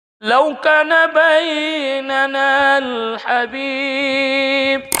لو كان بيننا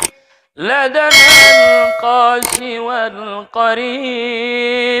الحبيب لدنا القاسي والقريب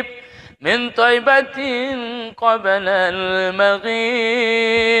من طيبة قبل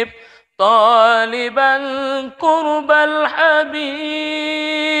المغيب طالبا قرب الحبيب.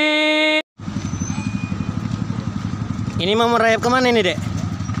 Ini mau merayap kemana ini, Dek?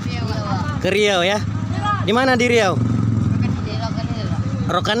 Ke Riau ya? Di mana di Riau?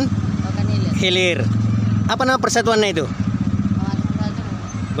 Rokan Hilir. Apa nama persatuannya itu?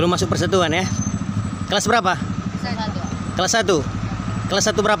 Belum masuk persatuan ya? Kelas berapa? Kelas 1. Kelas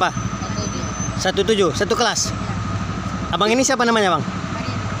 1 berapa? 17. Satu kelas. Abang ini siapa namanya, Bang?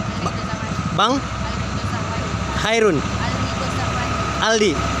 Bang Hairun.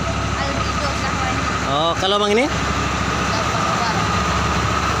 Aldi. Oh, kalau Bang ini?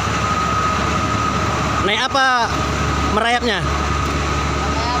 Naik apa merayapnya?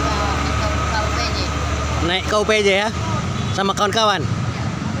 Naik ke UPJ ya? Sama kawan-kawan.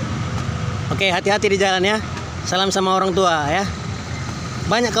 Oke, hati-hati di jalan ya. Salam sama orang tua ya.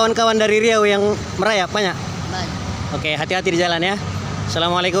 Banyak kawan-kawan dari Riau yang merayap, banyak? Oke, hati-hati di jalan ya.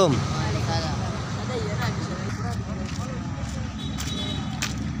 Assalamualaikum.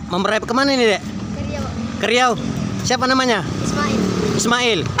 Mau merayap kemana ini, Dek? Ke Riau. Siapa namanya?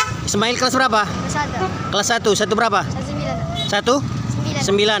 Ismail. Ismail kelas berapa? Kelas 1. Satu berapa? 1? 9.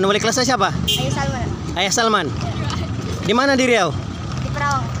 Wali kelasnya siapa? Ayah Salman. Di mana di Riau?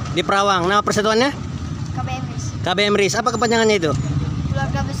 Di Perawang. Nama persatuannya? KBM RIS. Apa kepanjangannya itu?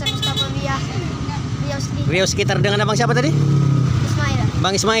 Keluarga besar Musthafawiyah Riau sekitar. Dengan abang siapa tadi? Ismail.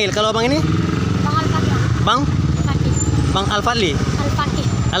 Bang Ismail. Kalau abang ini? Bang Al-Fakih. Bang Al-Fadli.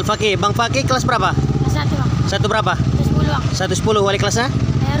 Al-Fakih. Bang Fakih kelas berapa? Kelas 1, Bang. Satu berapa? 110. Wali kelasnya?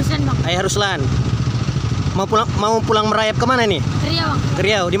 Ayah Ruslan. Mau pulang merayap kemana nih? Ke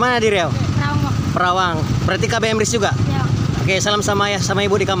Riau. Di mana di Riau? Perawang, Bang. Perawang. Berarti KBM RIS juga? Ya, Bang. Oke, salam sama ayah sama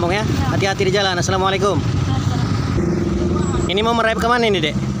ibu di kampung ya. Hati-hati di jalan. Assalamualaikum. Ini mau merayap kemana ini,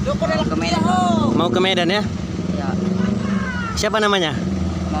 Dek? Ke Medan. Mau ke Medan ya? Ya. Siapa namanya?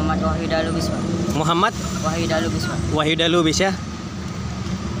 Muhammad Wahyuda Lubis, Pak. Muhammad Wahyuda Lubis, Pak. Wahyuda Lubis ya.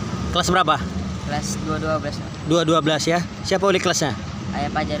 Kelas berapa? Kelas 212, Pak. 212 ya. Siapa wali kelasnya? Ayah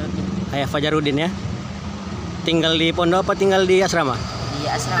Pajarudin. Ayah Fajarudin ya. Tinggal di pondok apa tinggal di asrama? Di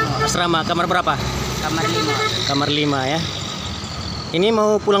asrama. Asrama. Kamar berapa? Kamar 5. Kamar 5 ya. Ini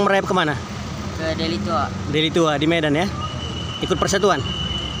mau pulang merayap kemana? Ke Deli Tua. Deli Tua di Medan ya. Ikut persatuan?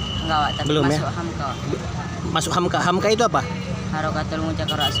 Enggak, Pak, tapi Belum, masuk ya? Hamka. Masuk Hamka. Hamka itu apa? Harokatul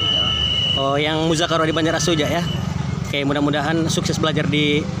Mujakarah Asuja, Pak. Oh, yang Muzakarah di Banjar Asuja ya. Oke, mudah-mudahan sukses belajar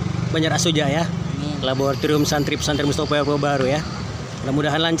di Banjar Asuja ya. Amin. Laboratorium Santri Pesantren Musthafawiyah Purba baru ya.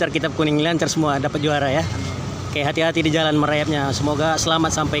 Mudah-mudahan lancar, kitab kuning lancar semua, dapat juara ya. Oke, hati-hati di jalan merayapnya. Semoga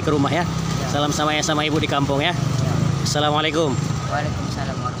selamat sampai ke rumah ya. Salam sama ayah sama ibu di kampung ya. Assalamualaikum.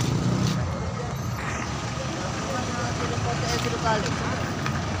 Waalaikumsalam warahmatullahi wabarakatuh.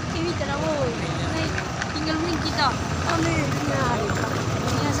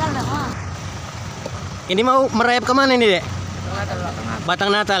 Ini mau merayap kemana ini, Dek?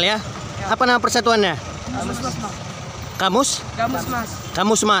 Batang Natal ya. Apa nama persatuannya? Kamus?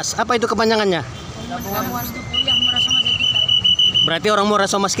 Kamus Mas. Apa itu kepanjangannya? Berarti orang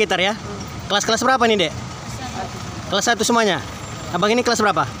Muara Soma sekitar ya. Kelas-kelas berapa nih, Dek? Kelas 1 semuanya. Abang ini kelas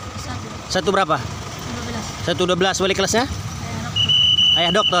berapa? 1 berapa? 112. Wali kelasnya?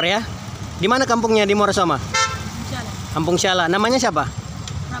 Ayah dokter ya. Di mana kampungnya di Muara Soma? Kampung Syala. Namanya siapa?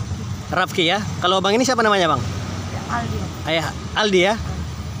 Rafki ya. Kalau abang ini siapa namanya, Bang? Aldi. Ayah Aldi ya.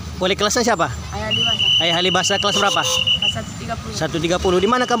 Wali kelasnya siapa? Ayah Dibasa. Ayah Halibasa kelas berapa? Kelas 130. 130. Di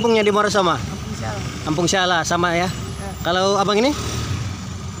mana kampungnya di Muara Soma? Kampung Syala sama ya. Kalau abang ini?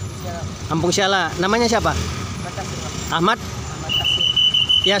 Kampung Syala. Namanya siapa? Ahmad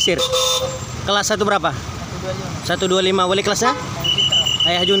Yasir. Kelas 1 berapa? 125. Wali kelasnya?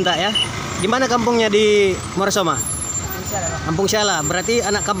 Ayah Junta ya. Di mana kampungnya di Muara Soma? Kampung Syala. Berarti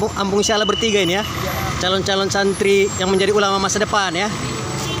anak kampung Syala bertiga ini ya. Calon-calon santri yang menjadi ulama masa depan ya.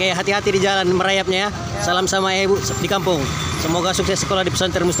 Oke, hati-hati di jalan merayapnya ya. Salam sama ibu di kampung. Semoga sukses sekolah di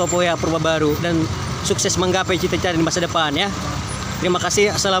pesantren Musthafawiyah Purba baru dan sukses menggapai cita-cita di masa depan ya. Terima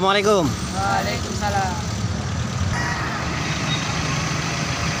kasih. Assalamualaikum. Waalaikumsalam.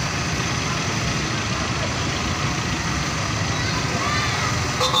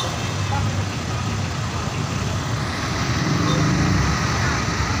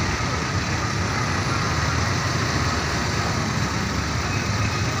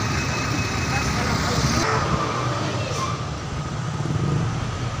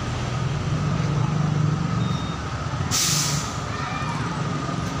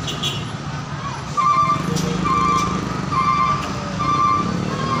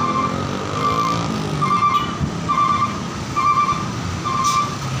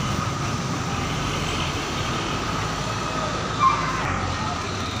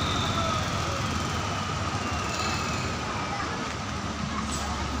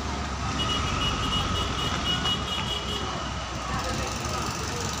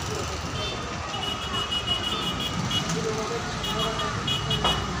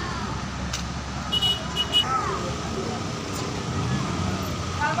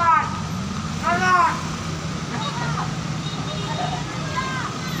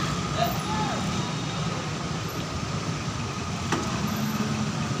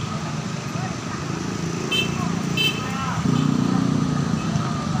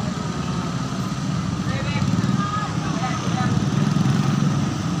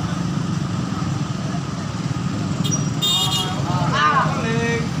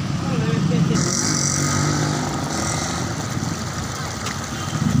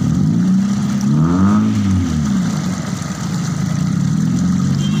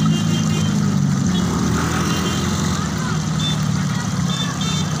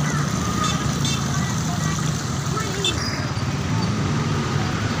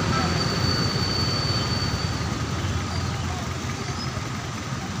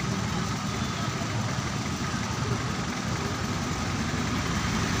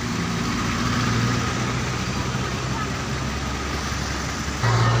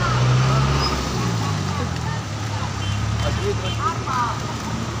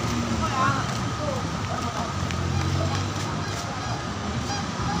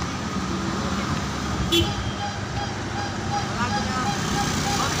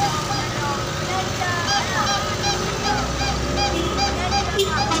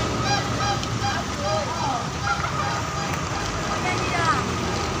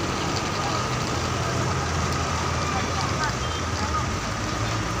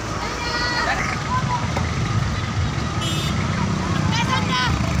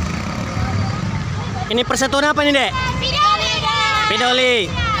 Ini persatuan apa nih, Dek? Pidoli.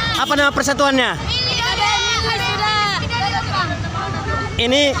 Apa nama persatuannya?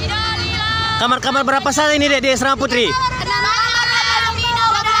 Ini kamar-kamar berapa saja ini, Dek, di Asrama Putri?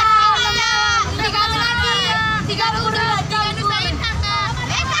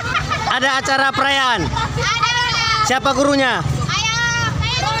 Ada acara perayaan? Siapa gurunya?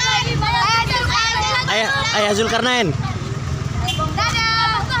 Ayah Zulkarnain.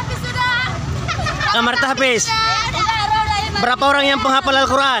 Kamar tahfiz. Berapa orang yang penghafal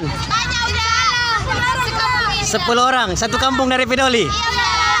Al-Quran? 10 orang. Satu kampung dari Pidoli.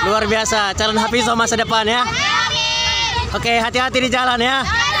 Luar biasa. Calon hafizah masa depan ya. Oke, hati-hati di jalan ya.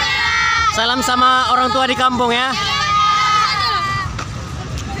 Salam sama orang tua di kampung ya.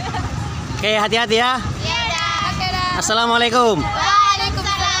 Oke, hati-hati ya. Assalamualaikum.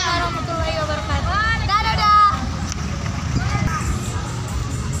 Waalaikumsalam warahmatullahi wabarakatuh.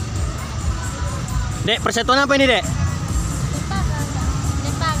 Dek, persatuan apa ini, Dek?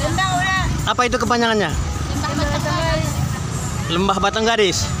 Apa itu kepanjangannya? Lembah Batang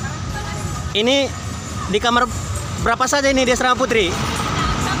Gadis. Ini di kamar berapa saja ini di Asrama Putri?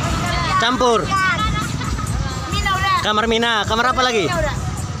 Campur. Kamar Mina. Kamar apa lagi?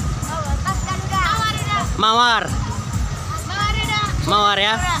 Mawar. Mawar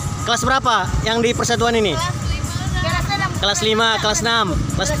ya. Kelas berapa yang di persatuan ini? Kelas 5, kelas 6.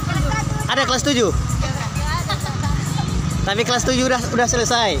 Ada kelas 7? Tapi kelas 7 udah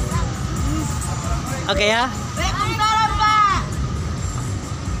selesai. Oke ya. Waalaikumsalam, Pak.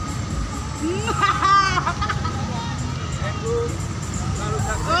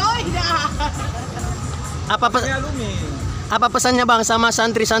 Oh, iya. Apa pesannya, Bang, sama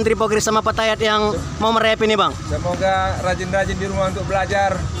santri-santri Pokir sama Patayat yang mau merayap ini, Bang? Semoga rajin-rajin di rumah untuk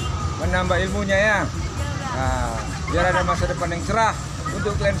belajar, menambah ilmunya ya. Nah, biar ada masa depan yang cerah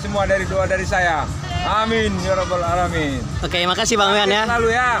untuk kalian semua, dari doa dari saya. Amin ya rabbal alamin. Oke, makasih Bang Iwan ya. Selalu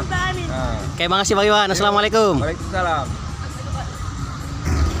ya. Nah. Oke, makasih Bang Iwan. Assalamualaikum. Waalaikumsalam.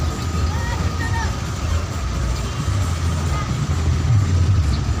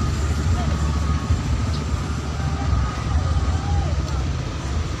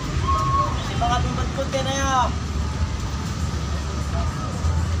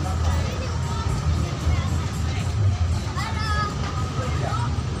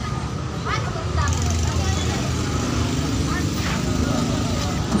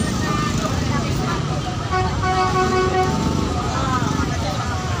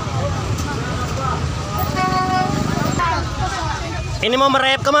 Ini mau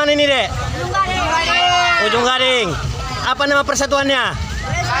merayap kemana ini, Dek? Ujung Gading. Apa nama persatuannya?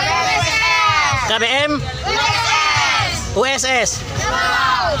 KBM? USS.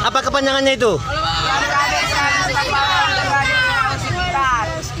 Apa kepanjangannya itu?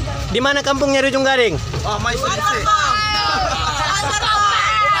 Di mana kampungnya di Ujung Garing?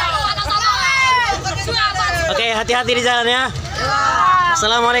 Oke, hati-hati di jalan ya.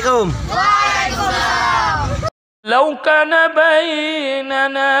 Assalamualaikum. لو كان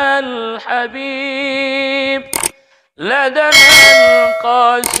بيننا الحبيب لدنا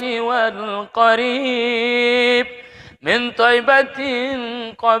القاسي والقريب من طيبة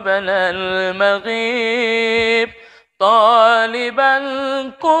قبل المغيب طالبا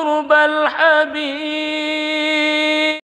قرب الحبيب.